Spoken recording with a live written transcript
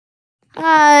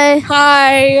Hi.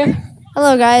 Hi.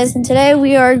 Hello, guys. And today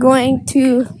we are going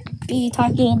to be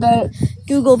talking about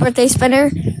Google Birthday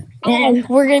Spinner. And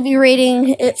we're going to be rating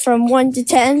it from 1 to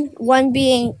 10. 1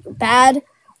 being bad,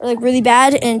 or like really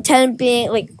bad, and 10 being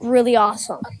like really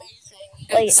awesome.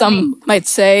 Some might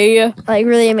say. Like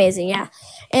really amazing, yeah.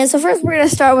 And so first we're going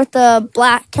to start with the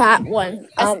black cat one.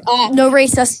 No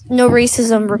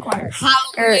racism required.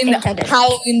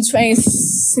 Halloween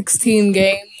 2016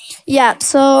 game. Yeah,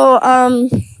 so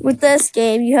with this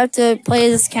game, you have to play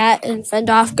this cat and fend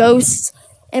off ghosts.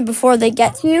 And before they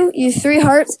get to you, you have 3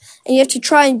 hearts, and you have to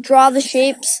try and draw the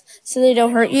shapes so they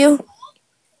don't hurt you.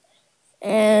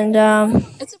 And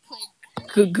It's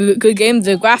a good game.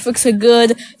 The graphics are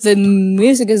good. The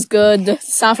music is good. The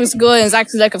sound is good. And it's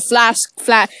actually like a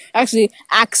actually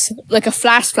acts like a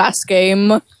flash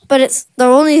game. But it's the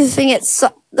only thing that's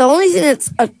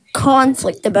a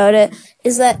conflict about it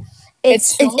is that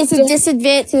it's a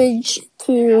disadvantage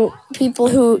to people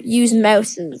who use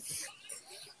mouses.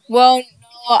 Well,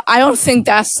 no, I don't think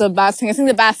that's the bad thing. I think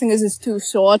the bad thing is it's too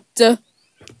short.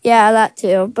 Yeah, that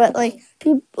too. But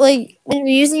people, when you're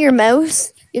using your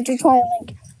mouse, you have to try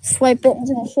and swipe it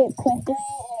into the shape quickly.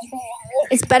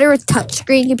 It's better with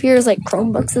touchscreen computers like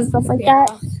Chromebooks and stuff like that.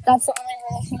 That's the only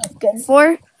really thing it's good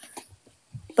for.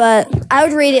 But I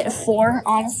would rate it a 4,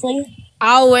 honestly.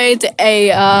 I'll rate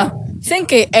a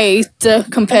think a 8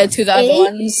 compared to the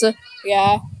other ones.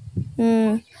 Yeah.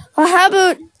 Well, how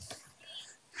about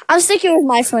I was sticking with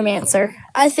my firm answer.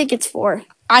 I think it's 4.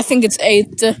 I think it's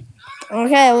 8.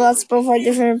 Okay, well, that's both our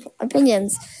different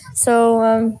opinions.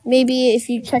 So maybe if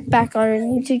you check back on our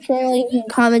YouTube channel, you can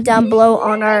comment down below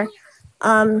on our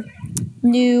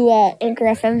new Anchor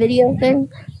FM video thing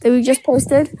that we just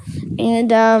posted,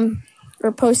 and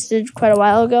or posted quite a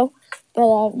while ago.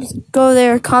 But just go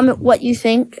there, comment what you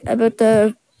think about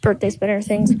the birthday spinner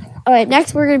things. All right,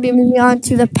 next we're going to be moving on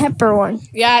to the pepper one.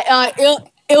 Yeah,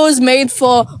 it was made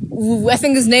for, I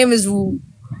think his name is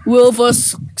Wilbur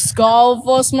Scarv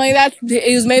or something like that.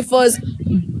 It was made for his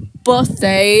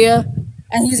birthday,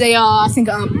 and he's I think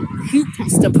heat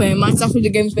tester pretty much. That's what the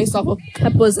game's based off of,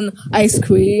 peppers and ice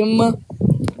cream.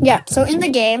 Yeah, so in the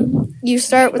game, you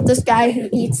start with this guy who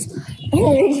eats,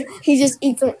 he just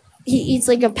eats he eats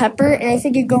like a pepper, and I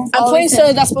think it goes. I'm pretty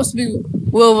sure that's supposed to be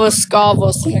Wilbur Scarv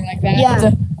or something like that.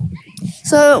 Yeah.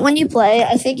 So when you play,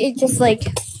 I think it just I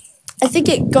think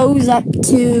it goes up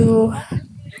to.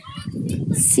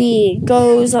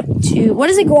 Goes up to, what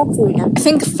does it go up to again? I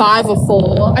think 5 or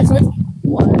 4. I think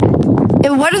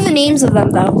And what are the names of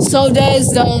them though? so. There's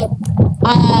the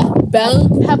bell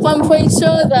pepper. I'm pretty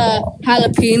sure the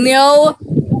jalapeno.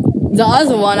 The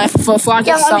other one, I forgot.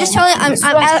 Yeah, I'm just telling. I'm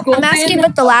asking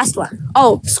about the last one.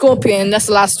 Oh, scorpion. That's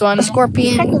the last one.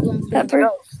 Scorpion pepper.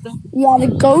 Yeah, the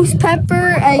ghost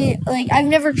pepper. I've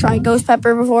never tried ghost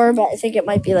pepper before, but I think it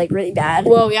might be really bad.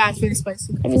 Well, yeah, it's really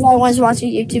spicy. Because I once watched a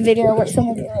YouTube video where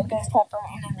someone did ghost pepper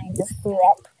and then they just threw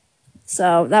up.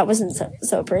 So that wasn't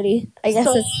so pretty. I guess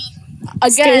it's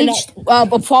again staged.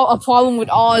 a problem with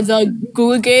all the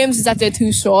Google games is that they're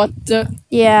too short.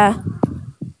 Yeah,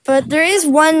 but there is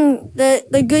one.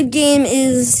 The good game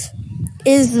is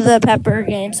the pepper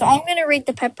game. So I'm gonna rate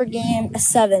the pepper game a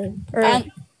 7.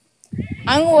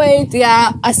 I'm gonna rate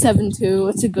a 7 too.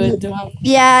 It's a good one.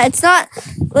 Yeah, it's not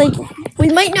we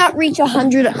might not reach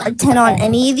 100 or 10 on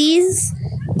any of these,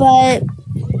 but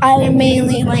I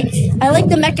mainly I like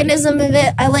the mechanism of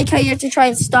it. I like how you have to try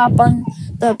and stop on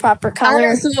the proper color.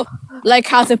 I also like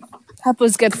how the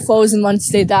peppers get frozen once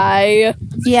they die.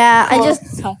 Yeah, it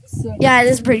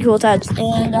is a pretty cool touch.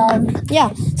 And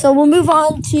yeah, so we'll move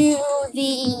on to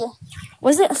the.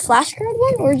 Was it a flashcard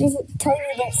one, or does it tell you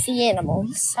about sea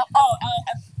animals?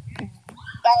 Talking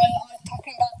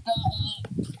about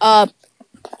the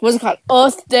what's it called?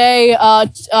 Earth Day.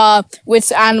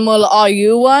 Which animal are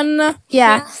you one?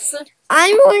 Yeah. Yes.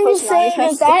 I'm going to say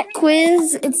that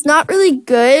quiz, it's not really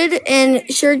good, and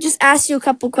sure, just ask you a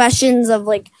couple questions of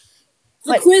the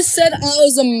quiz said I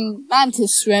was a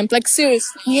mantis shrimp. Like,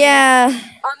 seriously. Yeah. A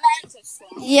mantis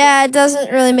shrimp. Yeah, it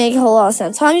doesn't really make a whole lot of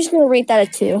sense. So I'm just going to rate that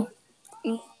a 2.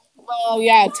 Well,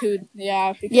 yeah, 2.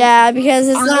 Yeah. Because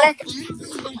it's not. I don't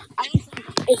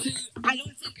think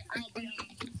I'll be a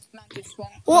mantis shrimp.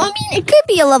 Well, I mean, it could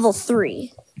be a level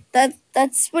 3.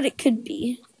 That's what it could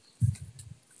be.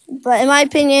 But in my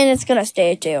opinion, it's going to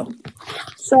stay a 2.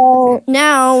 So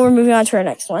now we're moving on to our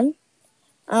next one.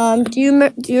 Do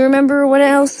you remember what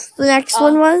else the next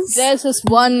one was? There's this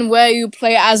one where you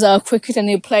play as a cricket and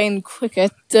you're playing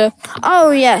cricket.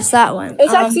 Oh yes, that one.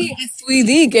 It's actually a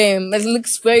 3D game. It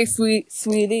looks very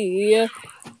 3D.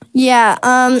 Yeah.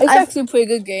 It's I actually a pretty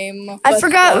good game. I but-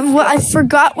 forgot what I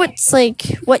forgot what's like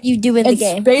what you do in the It's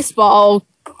game. baseball,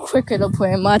 cricket,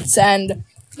 pretty much, and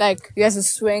like you have to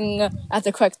swing at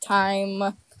the correct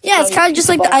time. Yeah, So it's kind of just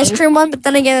like the ice cream one, but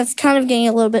then again, it's kind of getting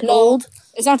a little bit No, old.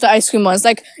 it's not the ice cream one. It's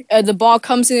like the ball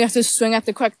comes in, you have to swing at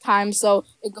the correct time, so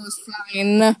it goes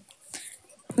flying.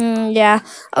 Yeah.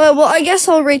 Oh well, I guess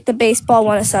I'll rate the baseball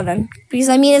one a 7 because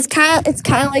I mean it's kind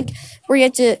of like where you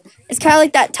have to. It's kind of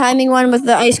like that timing one with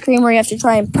the ice cream where you have to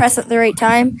try and press at the right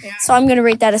time. So I'm gonna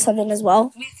rate that a 7 as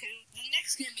well. The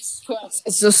next game is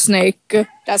it's just Snake.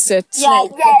 That's it. Yeah,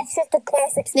 Snake. yeah, it's just a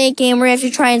classic snake game where you have to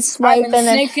try and swipe and then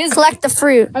Snake is- collect the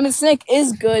fruit. I mean, Snake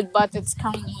is good, but it's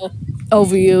kind of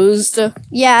overused.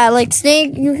 Yeah, like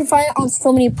Snake, you can find it on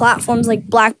so many platforms like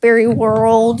BlackBerry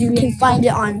World. You can find it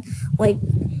on like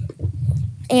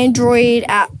Android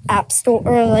app store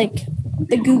or like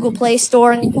the Google Play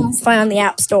Store, and you can also find it on the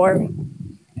App Store.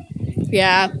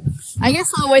 Yeah, I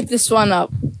guess I'll rate this one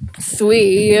up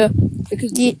 3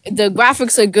 because the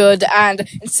graphics are good, and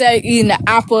instead of eating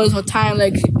apples or time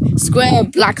like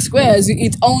black squares, you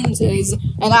eat oranges,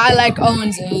 and I like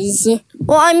oranges.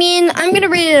 Well, I mean, I'm gonna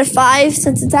rate it a 5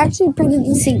 since it's actually a pretty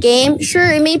decent game. Sure,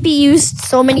 it may be used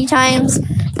so many times,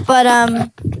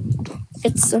 but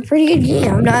it's a pretty good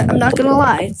game. I'm not gonna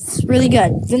lie, it's really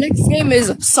good. The next game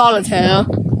is Solitaire.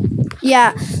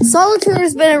 Yeah, Solitaire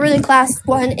has been a really classic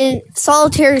one, and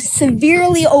Solitaire is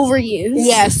severely overused.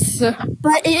 Yes.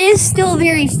 But it is still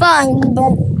very fun,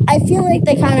 but I feel like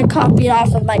they kind of copied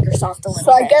off of Microsoft a little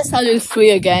So I bit. guess I'll do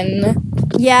 3 again.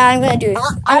 Yeah, I'm gonna do it.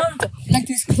 I don't like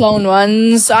these clone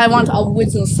ones. I want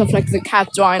original stuff like the cat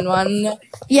drawing one.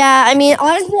 Yeah, I mean,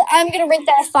 honestly, I'm gonna rate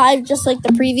that a 5 just like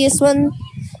the previous one.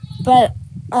 But,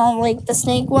 like the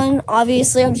snake one,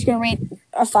 obviously, I'm just gonna rate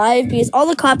a 5 because all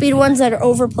the copied ones that are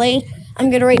overplayed, I'm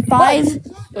gonna rate 5.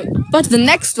 But the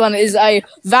next one is a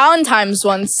Valentine's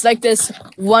one. It's like this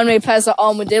one where you play as an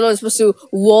armadillo is supposed to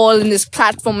wall in this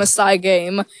platformer style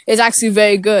game. It's actually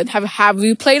very good. Have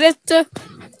you played it?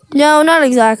 No, not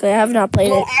exactly. I have not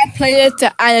played it. I played it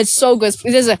and it's so good.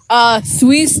 It is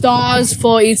 3 stars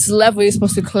for each level you're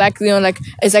supposed to collect. You know, like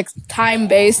it's like time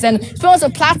based, and it's almost a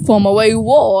platformer where you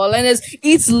wall, and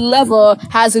each level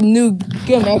has a new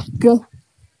gimmick.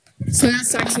 So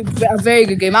that's actually a very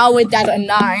good game. I'll rate that a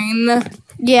 9.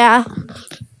 Yeah.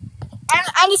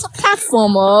 And it's a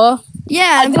platformer.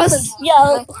 Yeah, and plus,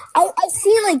 yeah, I've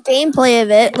seen like gameplay of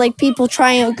it, like people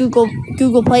trying out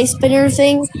Google Play Spinner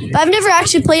things. But I've never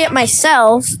actually played it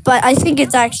myself. But I think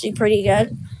it's actually pretty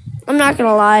good. I'm not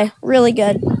gonna lie, really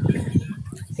good.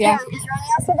 Yeah.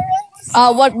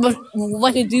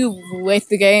 What did you rate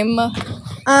the game?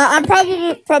 I'm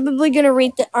probably gonna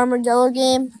rate the Armadillo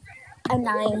game a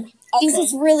 9 because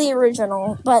it's really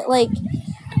original. But like,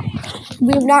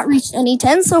 we've not reached any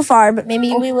 10 so far, but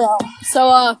maybe we will.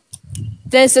 So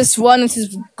there's this one. It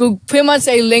is pretty much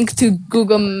a link to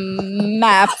Google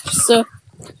Maps.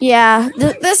 Yeah,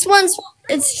 this one's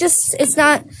it's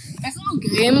not It's not a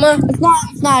game.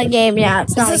 it's not a game. Yeah,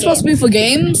 it's Is not it a supposed game. to be for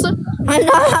games? I'm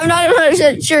not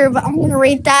 100% sure, but I'm gonna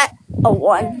rate that a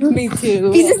 1 Me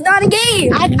too. because it's not a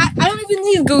game. I don't even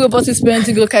need Google Bus Experience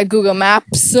to look at Google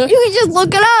Maps. You can just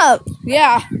look it up.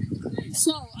 Yeah.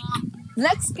 So,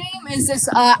 next game is this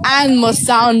animal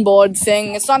soundboard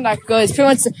thing. It's not that good. It's pretty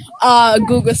much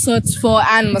Google search for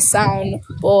animal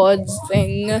soundboards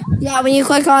thing. Yeah, when you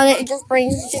click on it, it just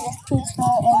brings you to this peaceful,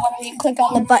 and when you click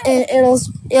on the button,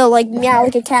 it'll like meow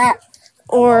like a cat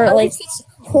or like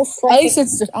hiss At like least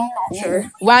it's I'm not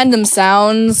sure. random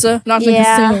sounds, not like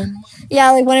Yeah. the same.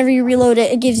 Yeah, like whenever you reload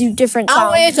it, it gives you different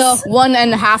I'll rate sounds. it a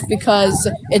 1.5 because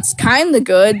it's kind of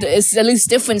good. It's at least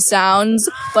different sounds,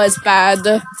 but it's bad.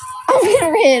 I'm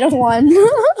gonna rate it a 1.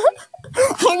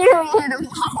 I'm gonna rate it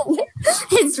a 1.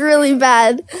 It's really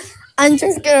bad. I'm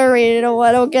just gonna rate it a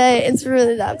 1. Okay, it's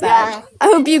really that bad. Yeah. I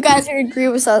hope you guys agree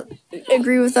with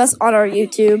us on our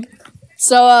YouTube.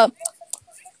 So,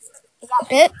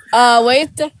 It. wait.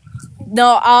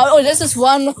 No, there's this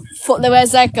one there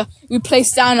was like we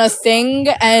place down a thing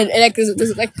and like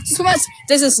there's like so much.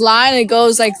 There's this line. It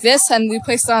goes like this, and we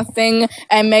place down a thing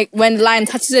and when the line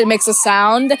touches it, it makes a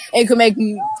sound. It could make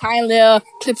tiny little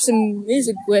clips and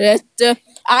music with it.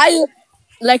 I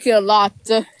like it a lot.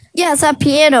 Yeah, it's that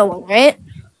piano one, right?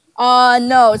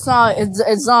 No, it's not.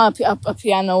 It's not a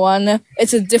piano one.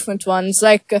 It's a different one. It's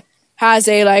like has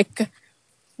a like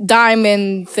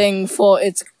diamond thing for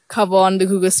its cover on the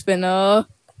Google Spinner.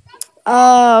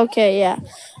 Oh, okay, yeah.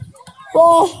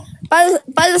 Well, by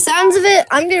the sounds of it,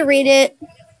 I'm gonna rate it.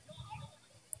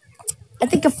 I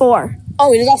think a 4.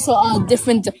 Oh, there's also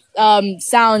different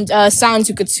sounds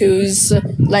you could choose,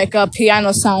 like a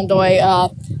piano sound or a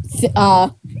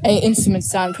a instrument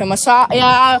sound pretty much. So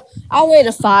yeah, I'll rate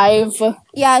a 5.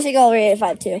 Yeah, I think I'll rate it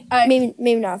 5 too. Alright.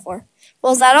 Maybe not a 4.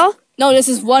 Well, is that all? No, this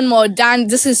is one more.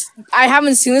 I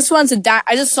haven't seen this one.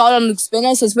 I just saw it on the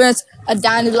spinner. So it's a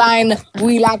dandelion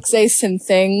relaxation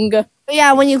thing. But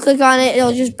yeah, when you click on it,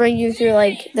 it'll just bring you through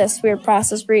like this weird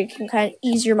process where you can kind of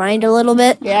ease your mind a little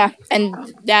bit. Yeah,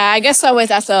 and yeah, I guess I'll rate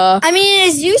that I mean,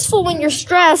 it's useful when you're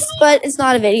stressed, but it's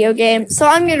not a video game. So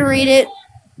I'm going to rate it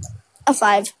a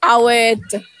 5. I'll rate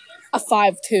a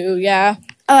 5 too, yeah.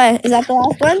 Okay, is that the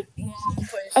last one?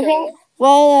 Okay.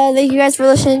 Well, thank you guys for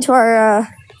listening to our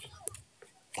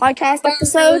podcast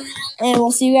episode, and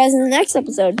we'll see you guys in the next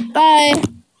episode. Bye.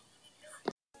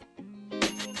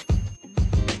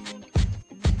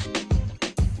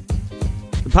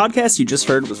 The podcast you just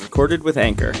heard was recorded with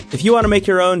Anchor. If you want to make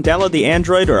your own, download the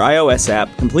Android or iOS app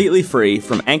completely free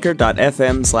from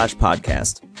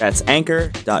anchor.fm/podcast. That's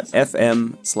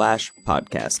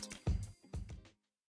anchor.fm/podcast.